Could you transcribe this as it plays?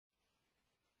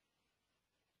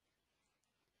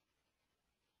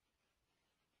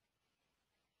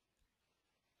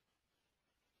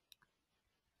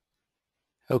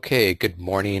Okay, good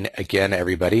morning again,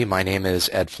 everybody. My name is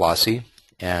Ed Flosi,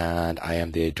 and I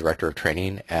am the Director of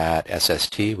Training at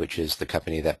SST, which is the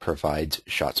company that provides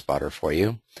ShotSpotter for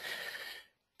you.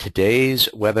 Today's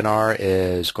webinar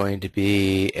is going to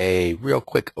be a real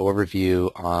quick overview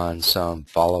on some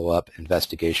follow-up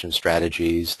investigation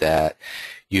strategies that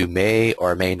you may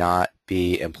or may not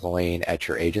be employing at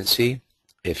your agency.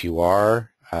 If you are,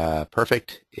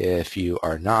 perfect. If you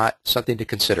are not, something to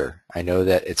consider. I know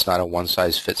that it's not a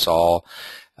one-size-fits-all.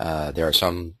 There are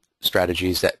some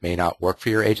strategies that may not work for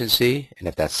your agency, and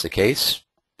if that's the case,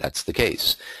 that's the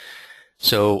case.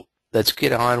 So let's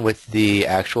get on with the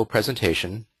actual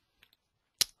presentation.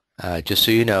 Just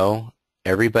so you know,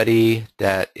 everybody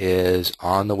that is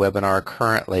on the webinar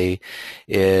currently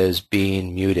is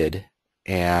being muted,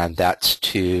 and that's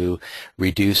to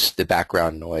reduce the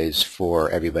background noise for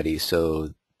everybody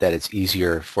so that it's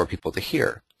easier for people to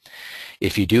hear.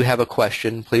 If you do have a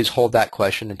question, please hold that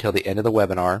question until the end of the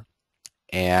webinar,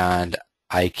 and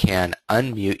I can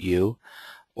unmute you,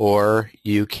 or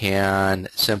you can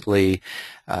simply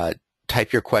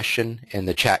type your question in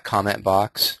the chat comment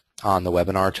box on the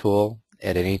webinar tool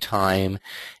at any time,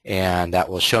 and that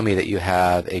will show me that you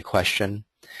have a question.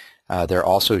 There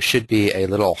also should be a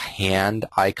little hand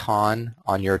icon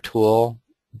on your tool.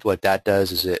 What that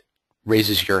does is it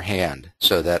raises your hand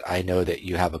so that I know that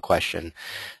you have a question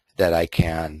that I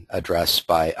can address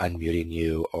by unmuting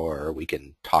you, or we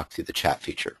can talk through the chat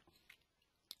feature.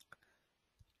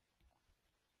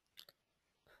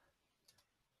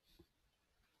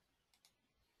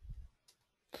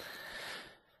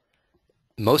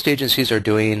 Most agencies are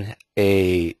doing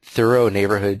a thorough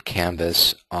neighborhood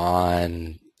canvass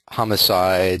on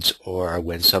homicides or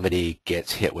when somebody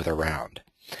gets hit with a round.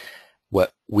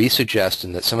 What we suggest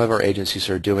and that some of our agencies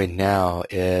are doing now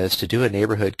is to do a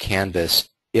neighborhood canvass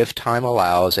if time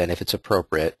allows and if it's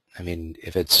appropriate. I mean,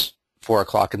 if it's 4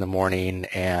 o'clock in the morning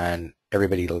and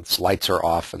everybody's lights are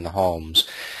off in the homes,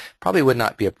 probably would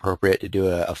not be appropriate to do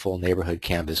a full neighborhood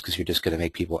canvass because you're just going to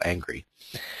make people angry.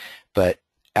 But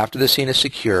after the scene is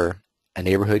secure, a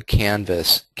neighborhood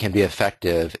canvass can be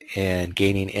effective in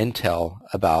gaining intel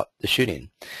about the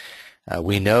shooting.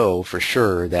 We know for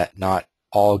sure that not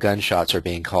all gunshots are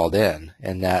being called in,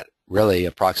 and that really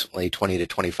approximately 20 to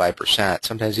 25%,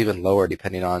 sometimes even lower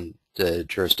depending on the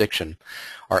jurisdiction,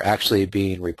 are actually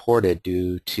being reported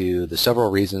due to the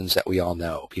several reasons that we all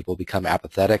know. People become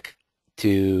apathetic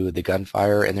to the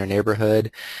gunfire in their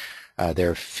neighborhood,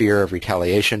 their fear of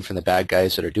retaliation from the bad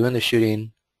guys that are doing the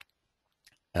shooting.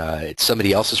 It's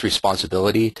somebody else's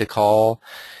responsibility to call,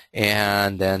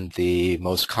 and then the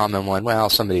most common one, well,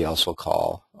 somebody else will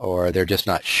call, or they're just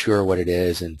not sure what it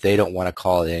is and they don't want to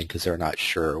call it in because they're not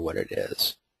sure what it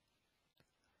is.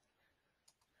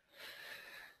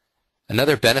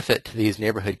 Another benefit to these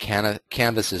neighborhood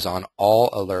canvasses on all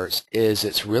alerts is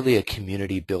it's really a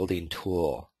community building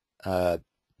tool. The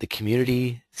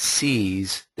community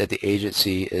sees that the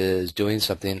agency is doing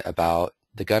something about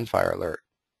the gunfire alert.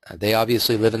 They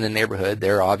obviously live in the neighborhood,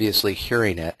 they're obviously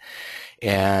hearing it,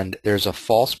 and there's a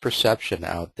false perception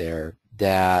out there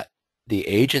that the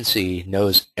agency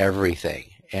knows everything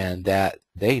and that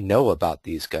they know about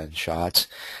these gunshots,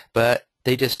 but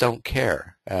they just don't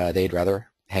care. They'd rather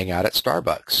hang out at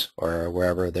Starbucks or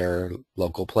wherever their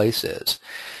local place is.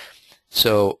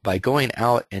 So by going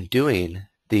out and doing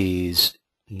these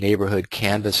neighborhood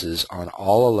canvasses on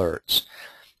all alerts,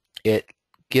 it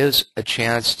gives a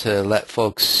chance to let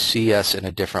folks see us in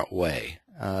a different way.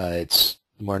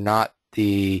 We're not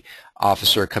the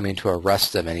officer coming to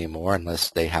arrest them anymore unless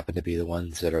they happen to be the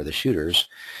ones that are the shooters.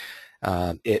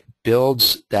 It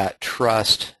builds that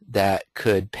trust that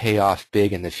could pay off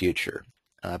big in the future.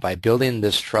 By building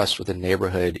this trust with a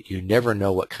neighborhood, you never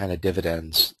know what kind of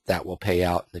dividends that will pay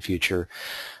out in the future.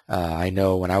 I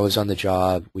know when I was on the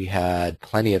job, we had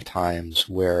plenty of times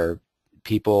where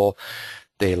people,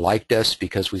 they liked us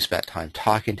because we spent time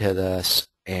talking to us,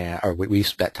 or we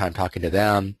spent time talking to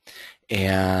them,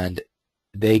 and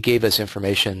they gave us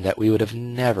information that we would have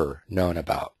never known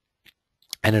about.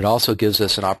 And it also gives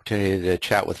us an opportunity to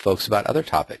chat with folks about other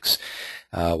topics.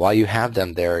 While you have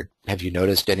them there, have you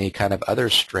noticed any kind of other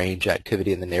strange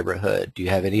activity in the neighborhood? Do you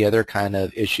have any other kind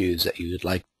of issues that you would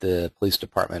like the police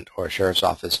department or sheriff's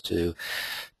office to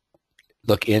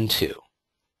look into?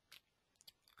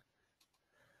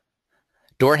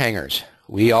 Door hangers.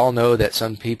 We all know that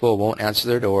some people won't answer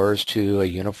their doors to a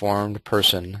uniformed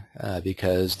person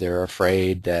because they're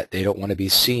afraid that they don't want to be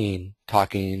seen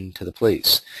talking to the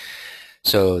police.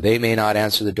 So they may not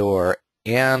answer the door,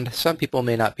 and some people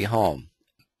may not be home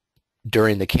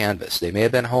during the canvass. They may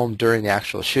have been home during the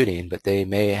actual shooting, but they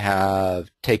may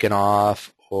have taken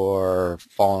off or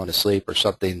fallen asleep or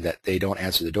something that they don't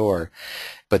answer the door,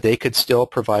 but they could still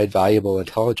provide valuable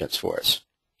intelligence for us.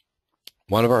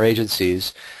 One of our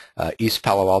agencies, East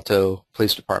Palo Alto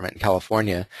Police Department in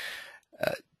California,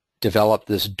 developed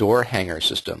this door hanger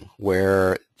system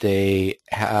where they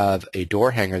have a door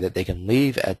hanger that they can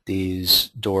leave at these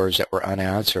doors that were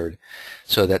unanswered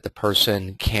so that the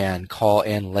person can call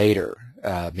in later.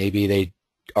 Maybe they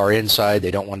are inside,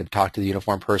 they don't want to talk to the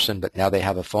uniformed person, but now they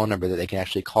have a phone number that they can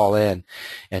actually call in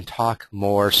and talk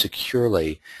more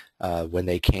securely when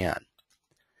they can.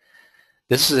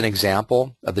 This is an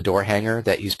example of the door hanger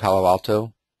that East Palo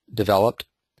Alto developed,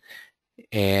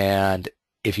 and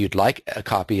if you'd like a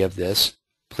copy of this,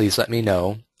 please let me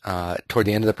know. Toward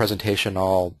the end of the presentation,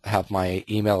 I'll have my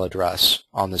email address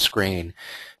on the screen.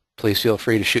 Please feel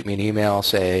free to shoot me an email,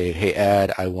 say, hey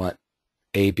Ed, I want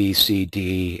A, B, C,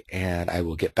 D, and I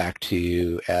will get back to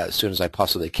you as soon as I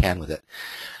possibly can with it.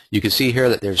 You can see here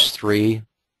that there's 3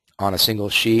 on a single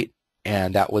sheet,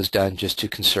 and that was done just to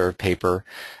conserve paper.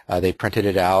 They printed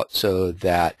it out so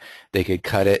that they could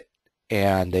cut it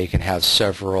and they can have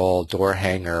several door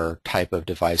hanger type of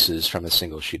devices from a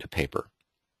single sheet of paper.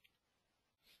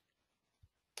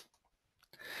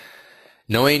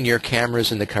 Knowing your cameras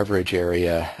in the coverage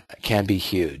area can be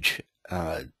huge.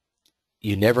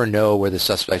 You never know where the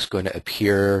suspect's going to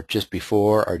appear just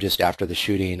before or just after the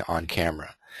shooting on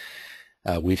camera.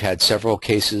 We've had several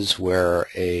cases where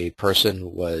a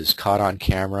person was caught on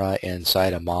camera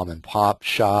inside a mom and pop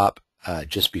shop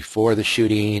just before the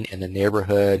shooting in the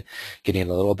neighborhood, getting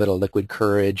a little bit of liquid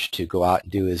courage to go out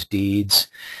and do his deeds,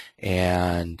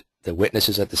 and the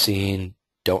witnesses at the scene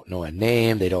don't know a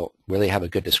name, they don't really have a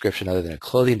good description other than a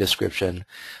clothing description.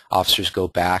 Officers go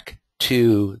back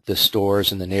to the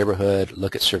stores in the neighborhood,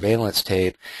 look at surveillance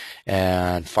tape,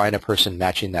 and find a person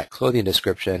matching that clothing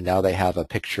description. Now they have a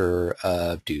picture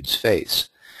of dude's face.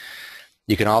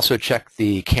 You can also check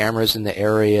the cameras in the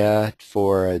area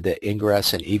for the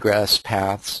ingress and egress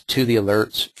paths to the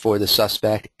alerts for the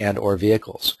suspect and or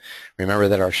vehicles. Remember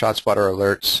that our ShotSpotter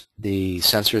alerts, the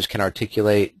sensors can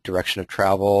articulate direction of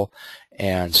travel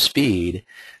and speed,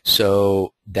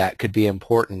 so that could be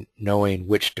important, knowing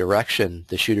which direction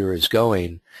the shooter is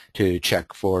going to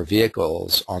check for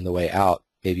vehicles on the way out.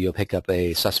 Maybe you'll pick up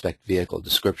a suspect vehicle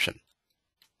description.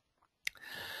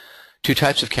 2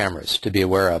 types of cameras to be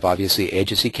aware of. Obviously,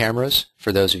 agency cameras,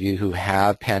 for those of you who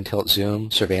have pan, tilt, zoom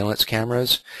surveillance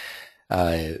cameras.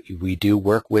 We do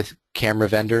work with camera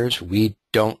vendors. We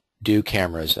don't do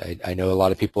cameras. I know a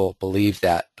lot of people believe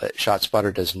that, but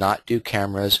ShotSpotter does not do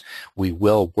cameras. We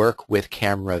will work with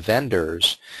camera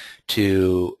vendors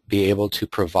to be able to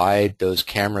provide those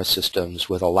camera systems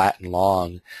with a lat and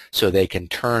long so they can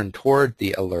turn toward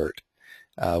the alert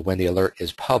when the alert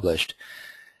is published.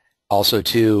 Also,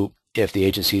 too, if the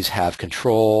agencies have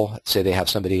control, say they have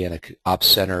somebody in an ops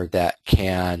center that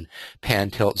can pan,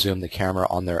 tilt, zoom the camera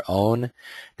on their own,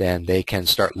 then they can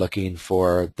start looking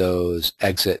for those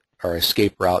exit or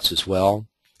escape routes as well.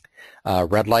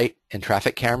 Red light and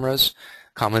traffic cameras,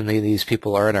 commonly these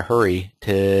people are in a hurry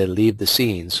to leave the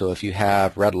scene. So if you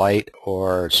have red light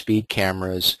or speed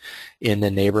cameras in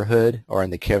the neighborhood or in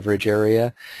the coverage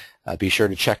area, be sure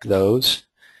to check those.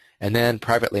 And then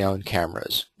privately owned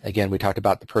cameras. Again, we talked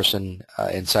about the person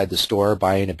inside the store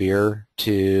buying a beer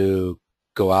to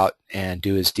go out and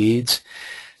do his deeds.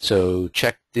 So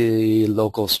check the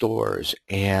local stores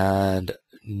and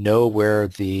know where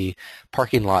the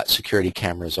parking lot security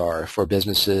cameras are for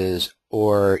businesses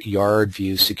or yard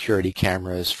view security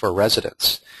cameras for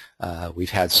residents.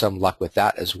 We've had some luck with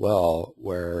that as well,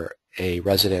 where a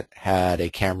resident had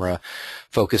a camera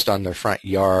focused on their front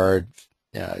yard,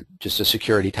 just a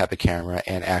security type of camera,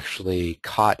 and actually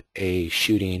caught a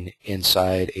shooting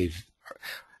inside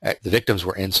the victims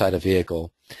were inside a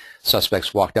vehicle.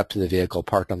 Suspects walked up to the vehicle,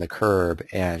 parked on the curb,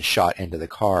 and shot into the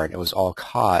car, and it was all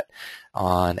caught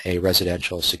on a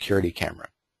residential security camera.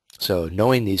 So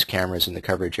knowing these cameras in the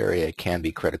coverage area can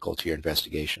be critical to your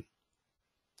investigation.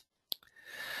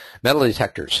 Metal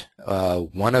detectors.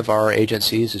 One of our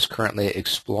agencies is currently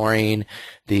exploring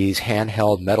these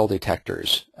handheld metal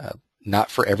detectors.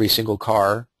 Not for every single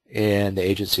car in the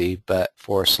agency, but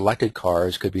for selected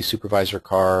cars, could be supervisor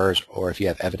cars, or if you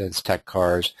have evidence tech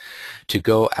cars, to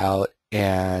go out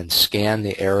and scan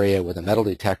the area with a metal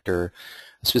detector,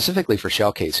 specifically for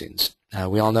shell casings.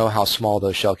 We all know how small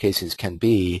those shell casings can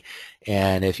be,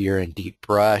 and if you're in deep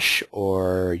brush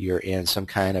or you're in some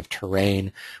kind of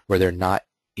terrain where they're not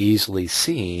easily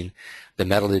seen, the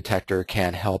metal detector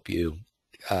can help you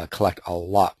collect a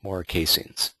lot more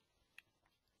casings.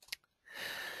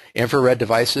 Infrared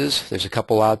devices, there's a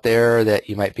couple out there that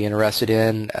you might be interested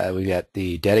in. We've got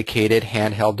the dedicated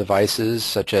handheld devices,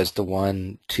 such as the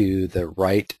one to the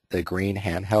right, the green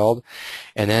handheld.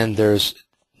 And then there's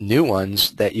new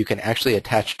ones that you can actually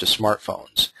attach to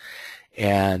smartphones.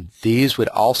 And these would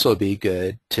also be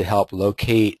good to help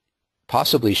locate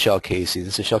possibly shell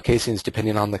casings. The shell casings,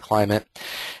 depending on the climate,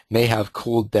 may have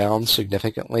cooled down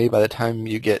significantly by the time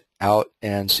you get out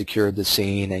and secure the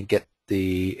scene and get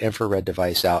the infrared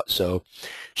device out. So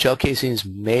shell casings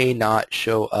may not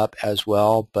show up as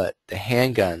well, but the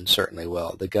handgun certainly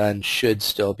will. The gun should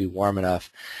still be warm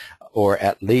enough, or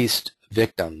at least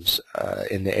victims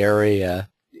in the area.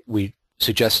 We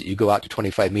suggest that you go out to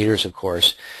 25 meters, of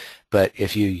course, but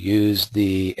if you use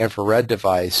the infrared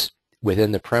device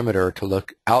within the perimeter to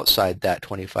look outside that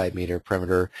 25-meter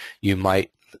perimeter, you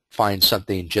might find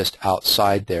something just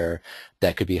outside there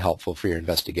that could be helpful for your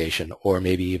investigation, or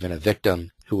maybe even a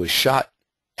victim who was shot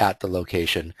at the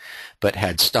location but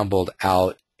had stumbled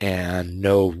out and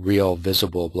no real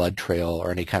visible blood trail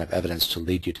or any kind of evidence to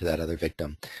lead you to that other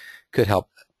victim. Could help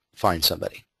find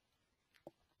somebody.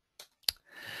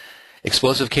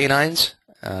 Explosive canines,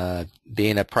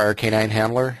 being a prior canine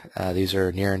handler, these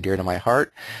are near and dear to my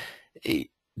heart.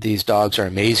 These dogs are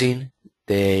amazing.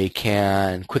 They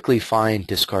can quickly find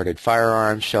discarded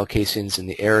firearms, shell casings in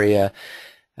the area,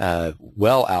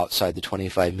 well outside the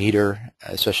 25-meter,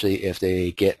 especially if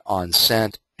they get on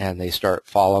scent and they start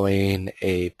following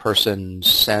a person's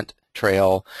scent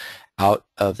trail out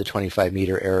of the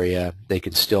 25-meter area. They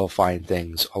can still find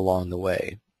things along the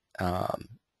way.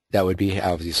 That would be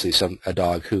obviously a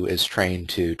dog who is trained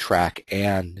to track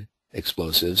and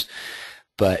explosives,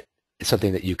 but it's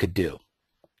something that you could do.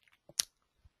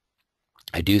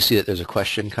 I do see that there's a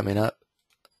question coming up.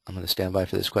 I'm going to stand by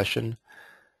for this question.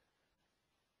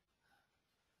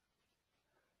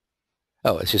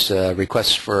 Oh, it's just a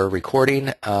request for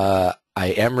recording. I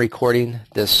am recording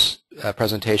this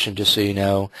presentation, just so you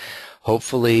know.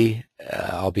 Hopefully,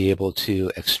 I'll be able to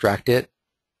extract it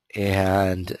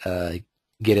and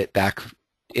get it back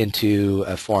into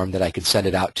a form that I can send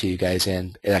it out to you guys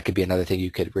in. That could be another thing you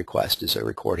could request, is a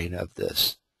recording of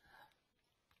this.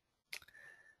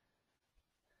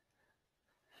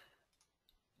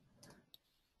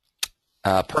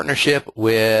 Partnership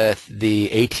with the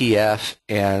ATF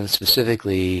and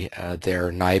specifically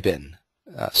their NIBIN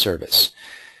service.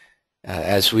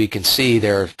 As we can see,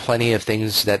 there are plenty of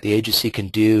things that the agency can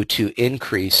do to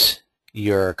increase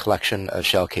your collection of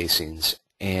shell casings.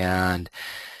 And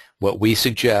what we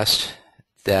suggest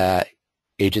that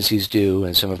agencies do,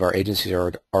 and some of our agencies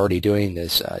are already doing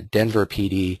this, Denver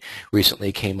PD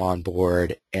recently came on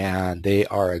board, and they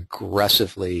are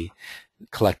aggressively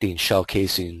collecting shell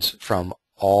casings from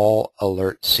all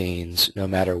alert scenes, no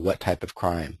matter what type of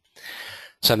crime.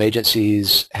 Some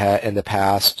agencies in the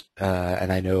past,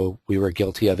 and I know we were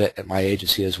guilty of it at my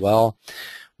agency as well,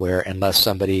 where unless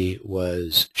somebody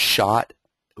was shot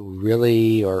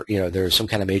really, or there was some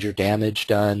kind of major damage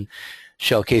done,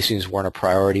 shell casings weren't a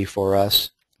priority for us.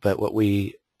 But what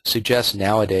we suggest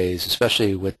nowadays,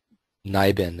 especially with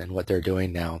NIBIN and what they're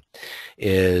doing now,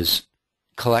 is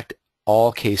collect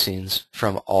all casings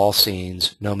from all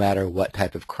scenes, no matter what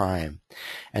type of crime,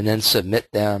 and then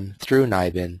submit them through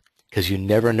NIBIN, because you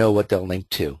never know what they'll link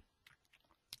to.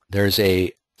 There's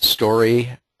a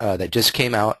story that just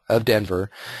came out of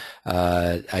Denver.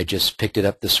 I just picked it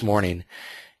up this morning,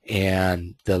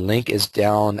 and the link is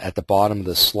down at the bottom of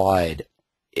the slide.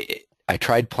 I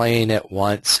tried playing it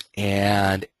once,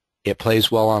 and it plays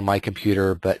well on my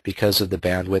computer, but because of the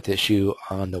bandwidth issue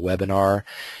on the webinar,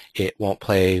 it won't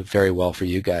play very well for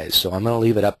you guys. So I'm going to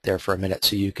leave it up there for a minute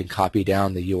so you can copy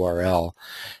down the URL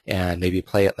and maybe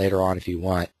play it later on if you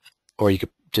want. Or you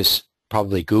could just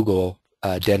probably Google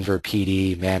Denver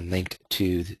PD man linked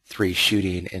to 3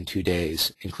 shooting in 2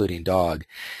 days, including dog,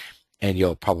 and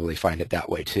you'll probably find it that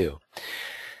way too.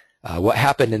 What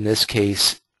happened in this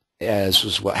case, as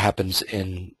was what happens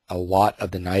in a lot of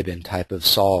the NIBIN type of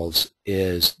solves,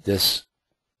 is this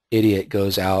idiot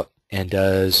goes out and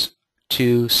does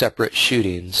 2 separate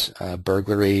shootings,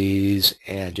 burglaries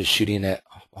and just shooting at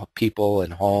people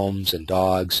and homes and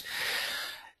dogs.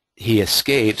 He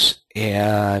escapes,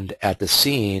 and at the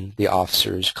scene, the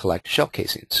officers collect shell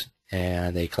casings.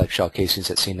 And they collect shell casings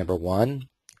at scene number 1,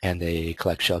 and they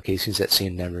collect shell casings at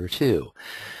scene number 2.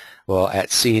 Well,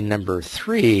 at scene number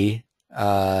 3,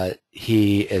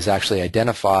 he is actually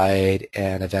identified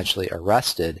and eventually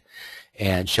arrested,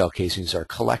 and shell casings are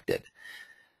collected.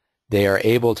 They are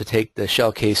able to take the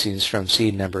shell casings from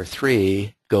scene number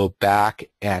 3, go back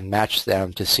and match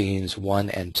them to scenes 1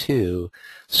 and 2.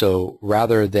 So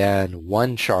rather than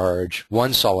one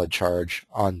solid charge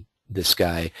on this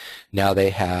guy, now they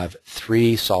have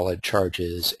 3 solid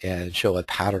charges and show a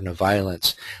pattern of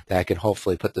violence that can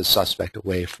hopefully put the suspect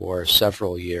away for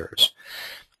several years.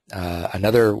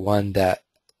 Another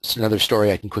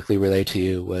story I can quickly relay to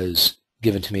you was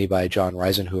given to me by John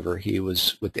Reisenhover. He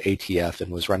was with the ATF and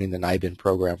was running the NIBIN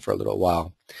program for a little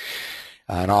while.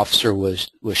 An officer was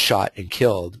shot and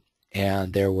killed,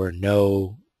 and there were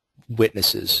no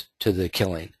witnesses to the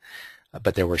killing,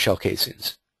 but there were shell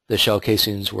casings. The shell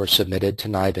casings were submitted to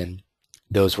NIBIN.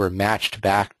 Those were matched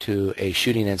back to a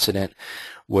shooting incident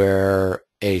where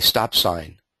a stop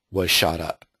sign was shot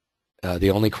up.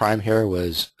 The only crime here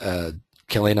was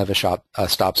killing of a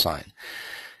stop sign.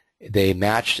 They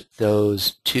matched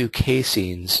those 2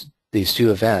 casings, these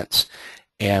 2 events,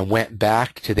 and went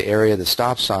back to the area of the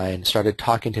stop sign, started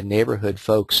talking to neighborhood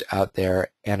folks out there,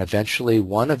 and eventually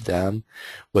one of them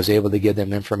was able to give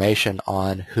them information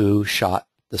on who shot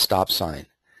the stop sign.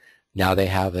 Now they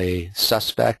have a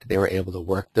suspect. They were able to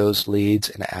work those leads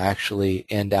and actually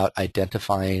end out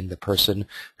identifying the person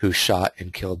who shot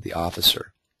and killed the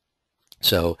officer.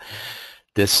 So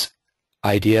this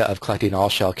idea of collecting all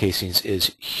shell casings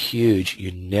is huge.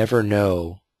 You never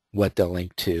know what they'll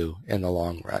link to in the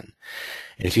long run.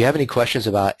 And if you have any questions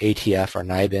about ATF or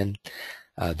NIBIN,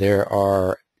 there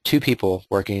are 2 people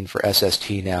working for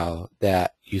SST now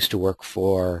that used to work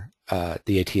for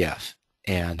the ATF.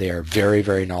 And they are very,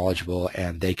 very knowledgeable,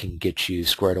 and they can get you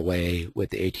squared away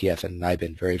with the ATF and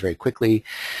NIBIN very, very quickly.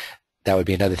 That would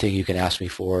be another thing you can ask me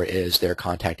for, is their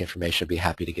contact information. I'd be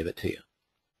happy to give it to you.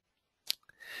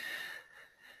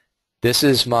 This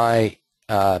is my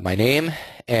name,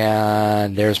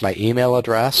 and there's my email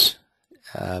address.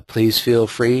 Please feel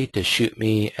free to shoot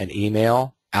me an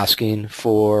email asking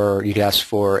for, you can ask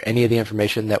for any of the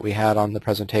information that we had on the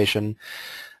presentation,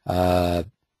 a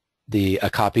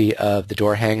copy of the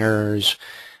door hangers.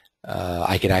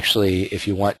 I can actually, if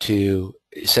you want to,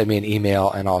 send me an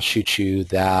email and I'll shoot you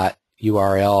that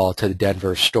URL to the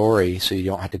Denver story so you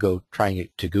don't have to go trying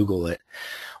to Google it,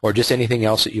 or just anything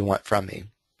else that you want from me.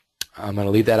 I'm going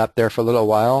to leave that up there for a little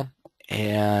while,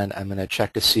 and I'm going to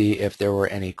check to see if there were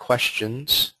any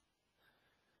questions.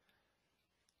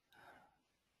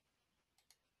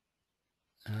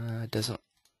 It doesn't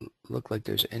look like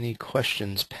there's any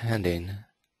questions pending.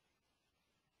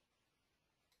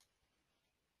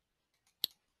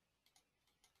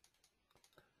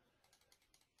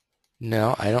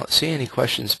 No, I don't see any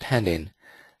questions pending.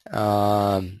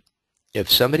 If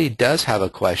somebody does have a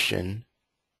question,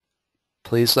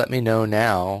 please let me know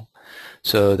now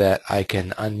so that I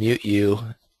can unmute you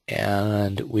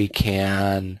and we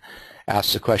can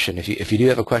ask the question. If you do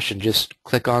have a question, just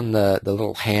click on the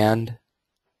little hand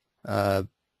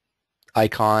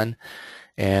icon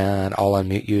and I'll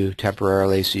unmute you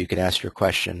temporarily so you can ask your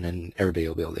question and everybody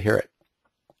will be able to hear it.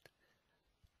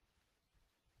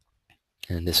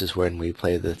 And this is when we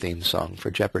play the theme song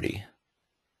for Jeopardy.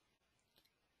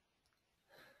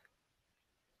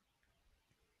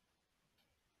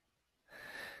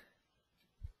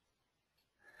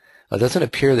 Well, it doesn't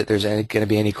appear that there's going to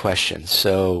be any questions.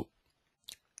 So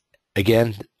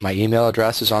again, my email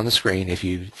address is on the screen. If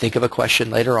you think of a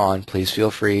question later on, please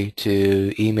feel free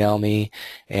to email me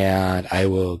and I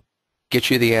will get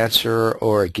you the answer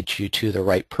or get you to the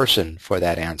right person for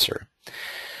that answer.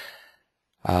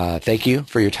 Thank you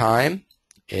for your time.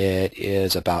 It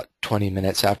is about 20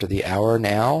 minutes after the hour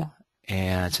now,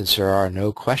 and since there are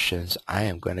no questions, I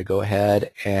am going to go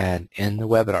ahead and end the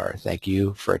webinar. Thank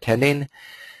you for attending,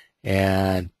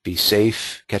 and be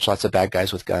safe. Catch lots of bad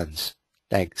guys with guns.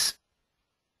 Thanks.